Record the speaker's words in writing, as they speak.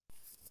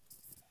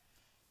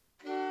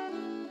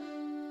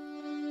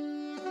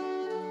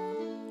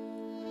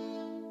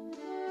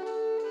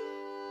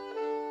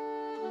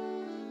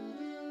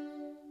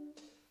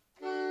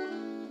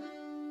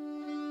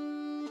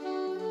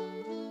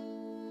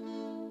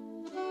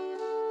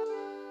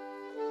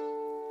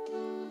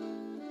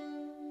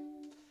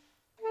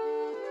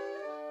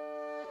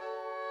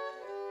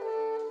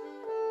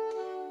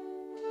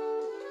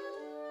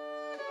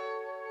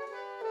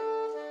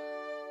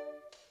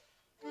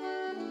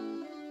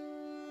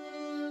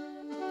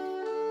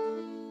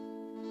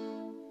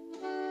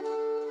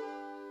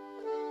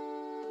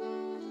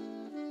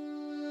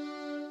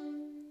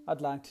I'd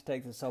like to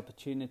take this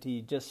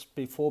opportunity just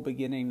before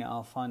beginning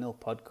our final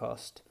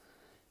podcast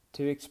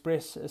to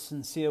express a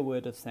sincere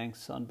word of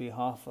thanks on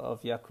behalf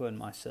of Jaco and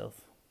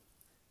myself,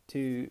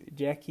 to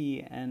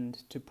Jackie and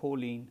to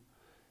Pauline,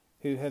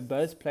 who have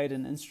both played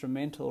an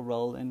instrumental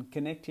role in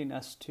connecting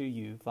us to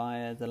you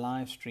via the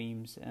live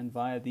streams and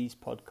via these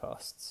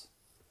podcasts.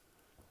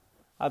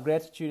 Our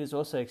gratitude is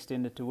also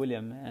extended to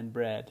William and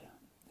Brad,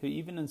 who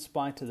even in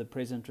spite of the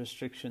present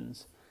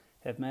restrictions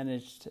have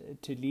managed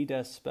to lead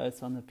us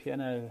both on the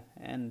piano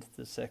and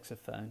the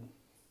saxophone.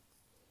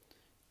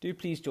 Do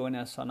please join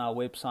us on our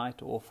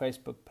website or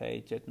Facebook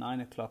page at 9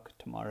 o'clock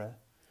tomorrow,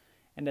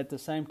 and at the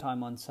same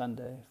time on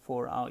Sunday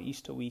for our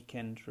Easter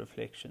weekend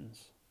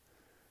reflections.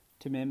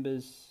 To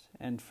members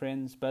and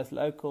friends, both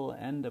local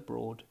and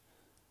abroad,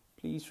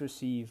 please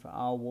receive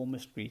our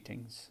warmest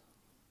greetings,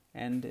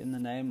 and in the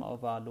name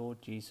of our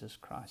Lord Jesus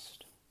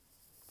Christ.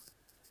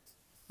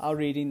 Our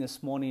reading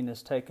this morning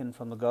is taken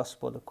from the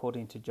Gospel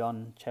according to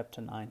John chapter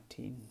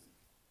 19.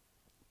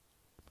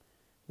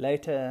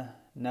 Later,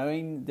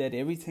 knowing that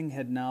everything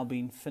had now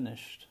been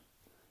finished,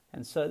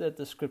 and so that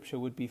the scripture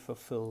would be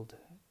fulfilled,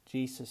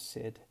 Jesus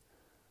said,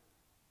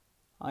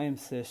 "I am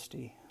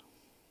thirsty."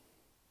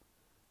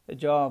 A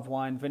jar of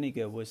wine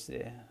vinegar was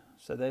there,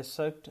 so they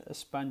soaked a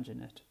sponge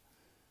in it,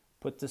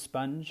 put the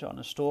sponge on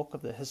a stalk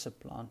of the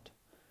hyssop plant,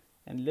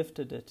 and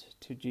lifted it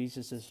to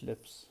Jesus'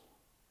 lips.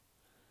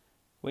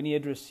 When he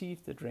had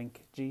received the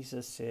drink,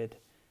 Jesus said,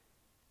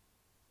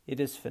 "It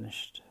is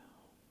finished."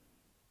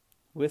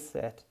 With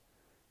that,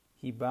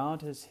 he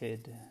bowed his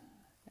head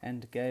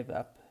and gave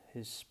up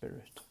his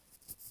spirit.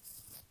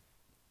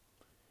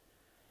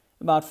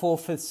 About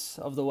 4/5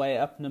 of the way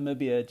up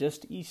Namibia,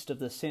 just east of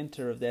the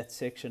center of that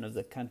section of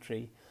the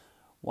country,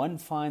 one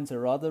finds a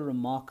rather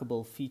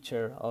remarkable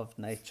feature of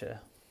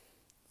nature,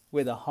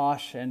 where the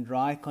harsh and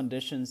dry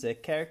conditions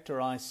that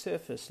characterize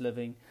surface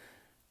living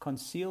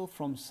conceal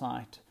from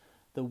sight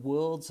the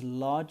world's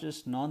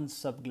largest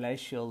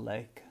non-subglacial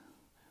lake,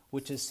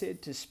 which is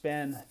said to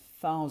span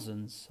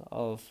thousands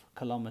of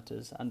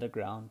kilometers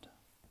underground.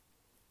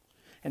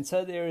 And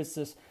so there is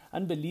this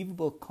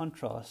unbelievable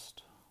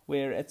contrast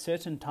where at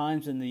certain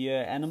times in the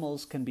year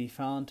animals can be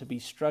found to be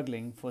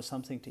struggling for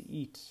something to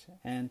eat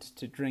and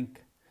to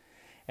drink,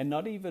 and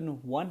not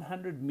even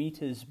 100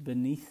 meters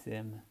beneath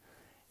them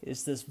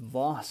is this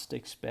vast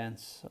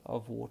expanse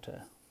of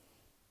water.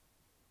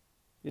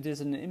 It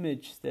is an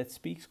image that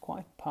speaks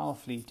quite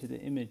powerfully to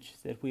the image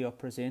that we are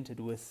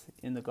presented with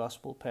in the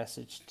gospel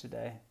passage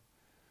today,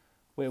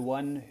 where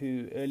one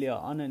who earlier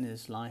on in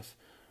his life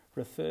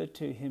referred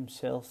to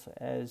himself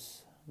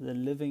as the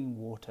living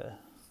water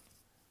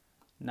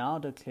now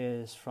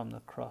declares from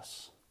the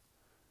cross,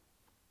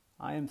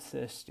 "I am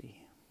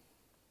thirsty."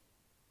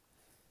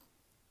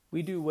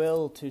 We do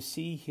well to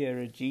see here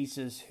a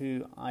Jesus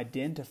who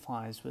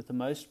identifies with the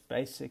most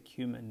basic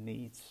human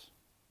needs.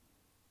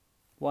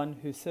 One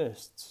who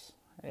thirsts,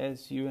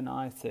 as you and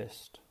I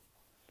thirst,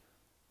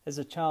 as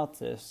a child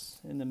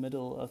thirsts in the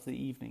middle of the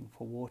evening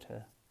for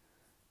water,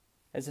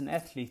 as an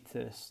athlete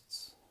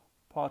thirsts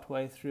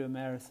partway through a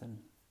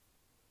marathon,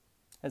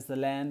 as the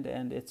land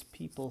and its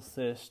people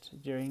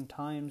thirst during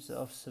times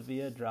of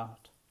severe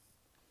drought.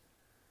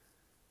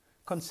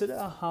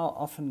 Consider how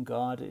often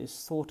God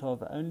is thought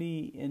of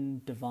only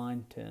in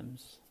divine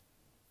terms.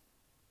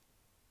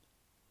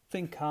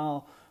 Think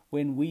how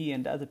when we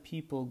and other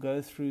people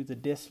go through the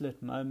desolate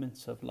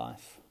moments of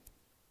life,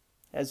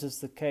 as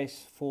is the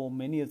case for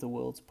many of the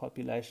world's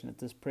population at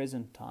this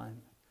present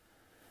time,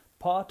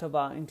 part of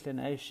our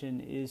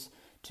inclination is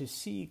to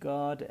see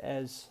God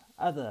as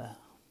other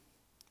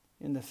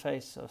in the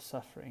face of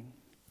suffering.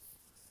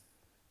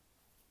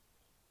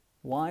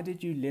 "Why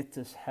did you let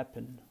this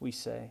happen?" we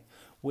say.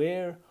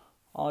 "Where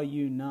are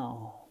you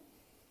now?"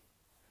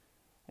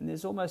 And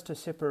there's almost a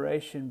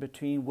separation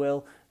between,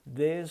 well,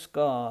 there's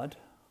God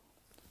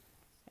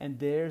and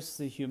there's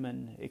the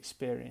human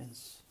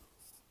experience.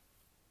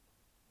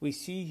 We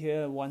see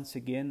here once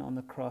again on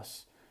the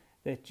cross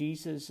that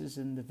Jesus is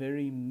in the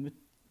very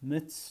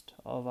midst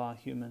of our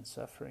human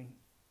suffering.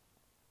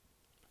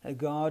 A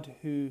God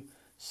who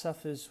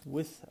suffers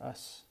with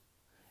us,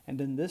 and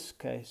in this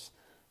case,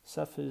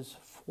 suffers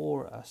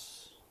for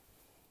us.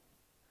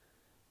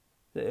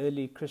 The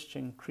early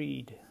Christian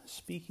creed,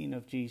 speaking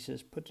of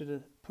Jesus, put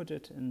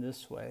it in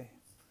this way: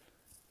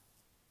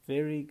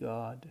 very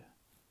God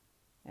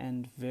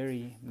and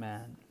very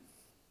man.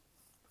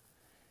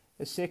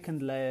 A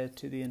second layer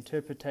to the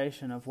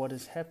interpretation of what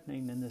is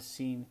happening in this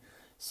scene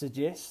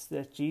suggests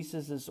that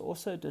Jesus is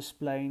also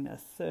displaying a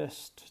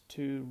thirst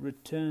to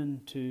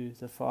return to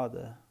the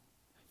Father,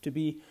 to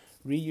be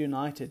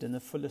reunited in the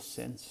fullest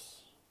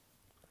sense.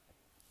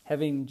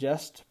 Having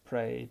just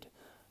prayed,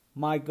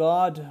 my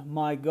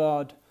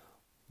God,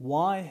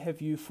 why have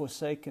you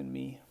forsaken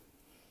me?"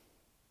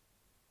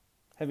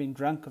 Having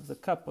drunk of the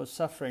cup of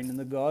suffering in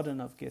the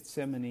Garden of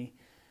Gethsemane,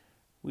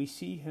 we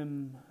see in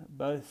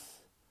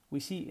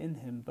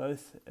him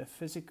both a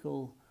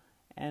physical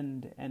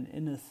and an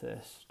inner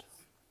thirst.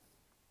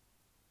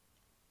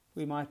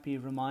 We might be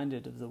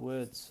reminded of the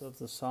words of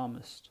the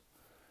psalmist,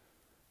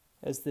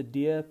 As the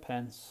deer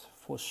pants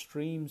for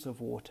streams of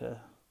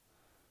water,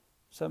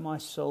 so my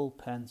soul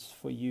pants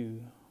for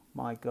you,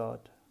 my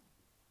God.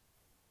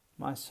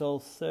 My soul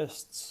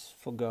thirsts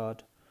for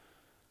God,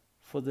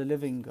 for the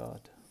living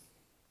God.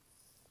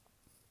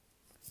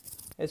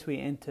 As we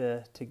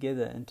enter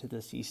together into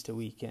this Easter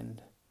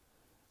weekend,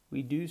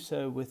 we do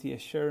so with the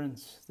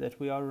assurance that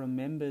we are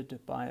remembered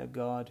by a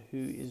God who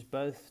is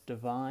both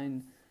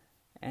divine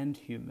and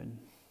human,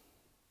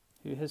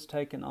 who has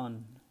taken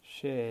on,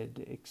 shared,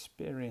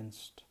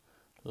 experienced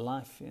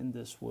life in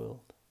this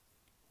world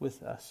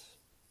with us,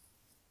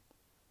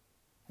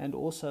 and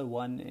also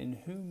one in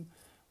whom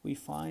we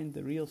find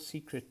the real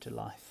secret to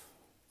life,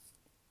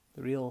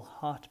 the real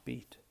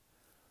heartbeat,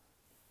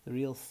 the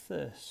real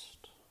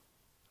thirst,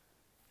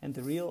 and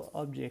the real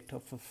object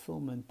of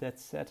fulfillment that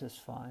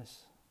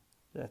satisfies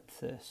that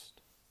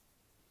thirst.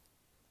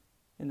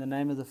 In the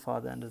name of the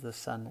Father, and of the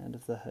Son, and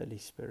of the Holy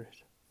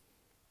Spirit.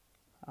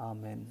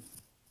 Amen.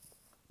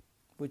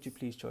 Would you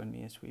please join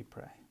me as we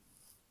pray?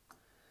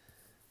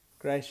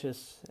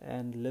 Gracious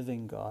and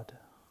living God,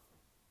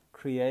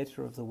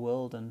 Creator of the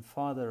world and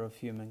Father of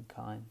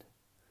humankind,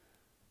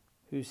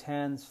 whose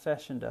hands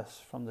fashioned us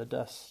from the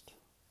dust,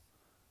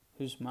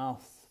 whose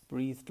mouth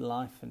breathed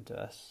life into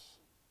us,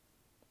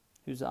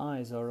 whose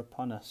eyes are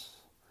upon us,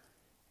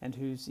 and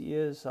whose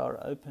ears are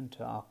open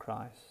to our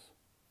cries.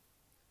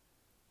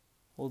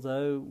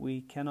 Although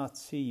we cannot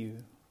see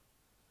you,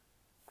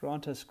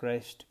 grant us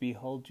grace to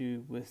behold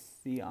you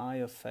with the eye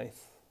of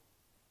faith.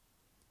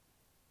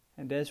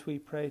 And as we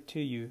pray to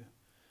you,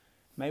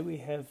 may we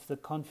have the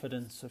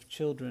confidence of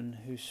children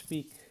who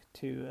speak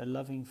to a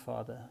loving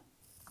Father.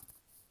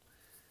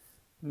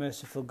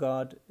 Merciful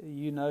God,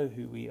 you know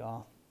who we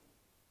are.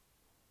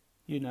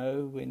 You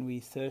know when we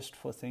thirst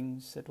for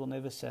things that will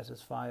never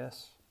satisfy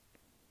us,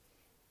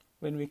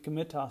 when we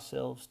commit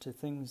ourselves to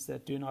things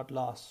that do not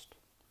last,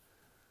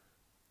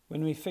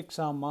 when we fix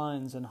our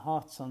minds and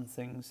hearts on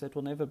things that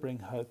will never bring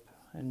hope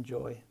and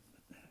joy.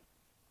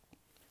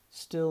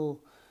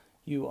 Still,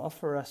 you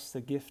offer us the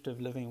gift of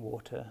living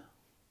water.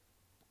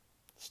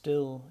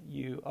 Still,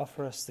 you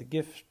offer us the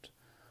gift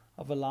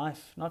of a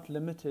life not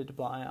limited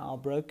by our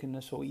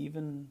brokenness or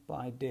even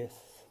by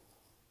death.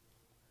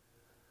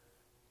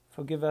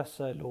 Forgive us,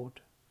 O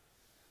Lord.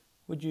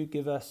 Would you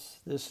give us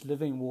this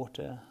living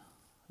water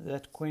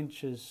that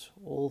quenches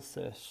all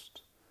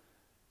thirst?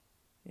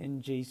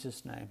 In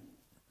Jesus' name.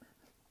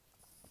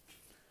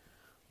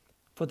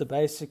 For the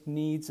basic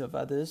needs of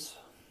others,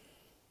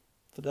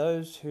 for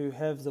those who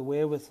have the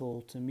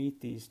wherewithal to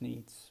meet these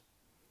needs,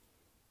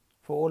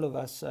 for all of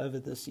us over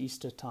this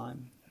Easter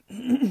time,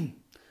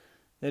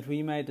 that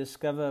we may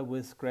discover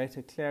with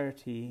greater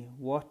clarity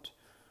what,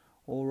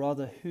 or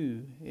rather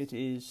who, it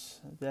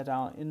is that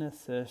our inner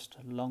thirst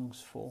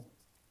longs for,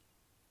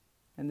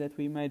 and that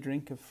we may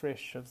drink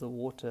afresh of the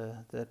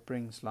water that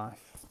brings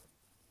life.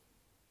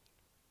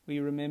 We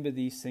remember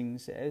these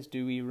things, as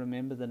do we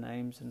remember the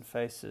names and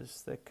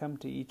faces that come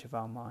to each of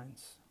our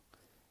minds,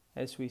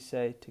 as we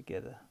say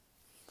together,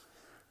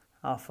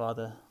 Our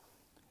Father,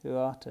 who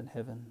art in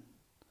heaven,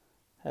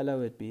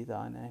 hallowed be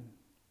thy name.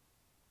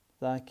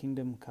 Thy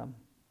kingdom come,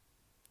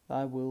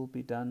 thy will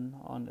be done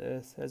on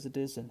earth as it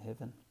is in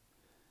heaven.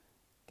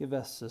 Give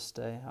us this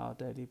day our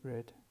daily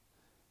bread,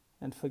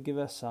 and forgive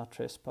us our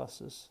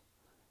trespasses,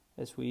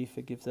 as we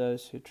forgive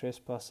those who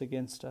trespass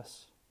against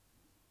us.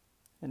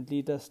 And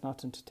lead us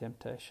not into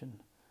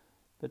temptation,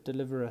 but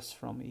deliver us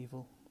from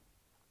evil.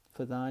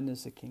 For thine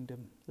is the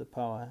kingdom, the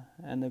power,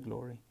 and the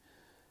glory,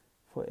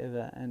 for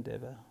ever and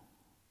ever.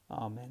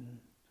 Amen.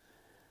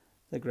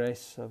 The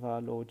grace of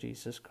our Lord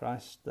Jesus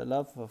Christ, the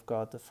love of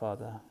God the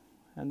Father,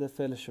 and the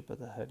fellowship of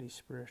the Holy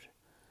Spirit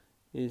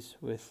is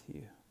with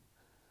you.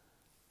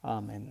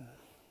 Amen.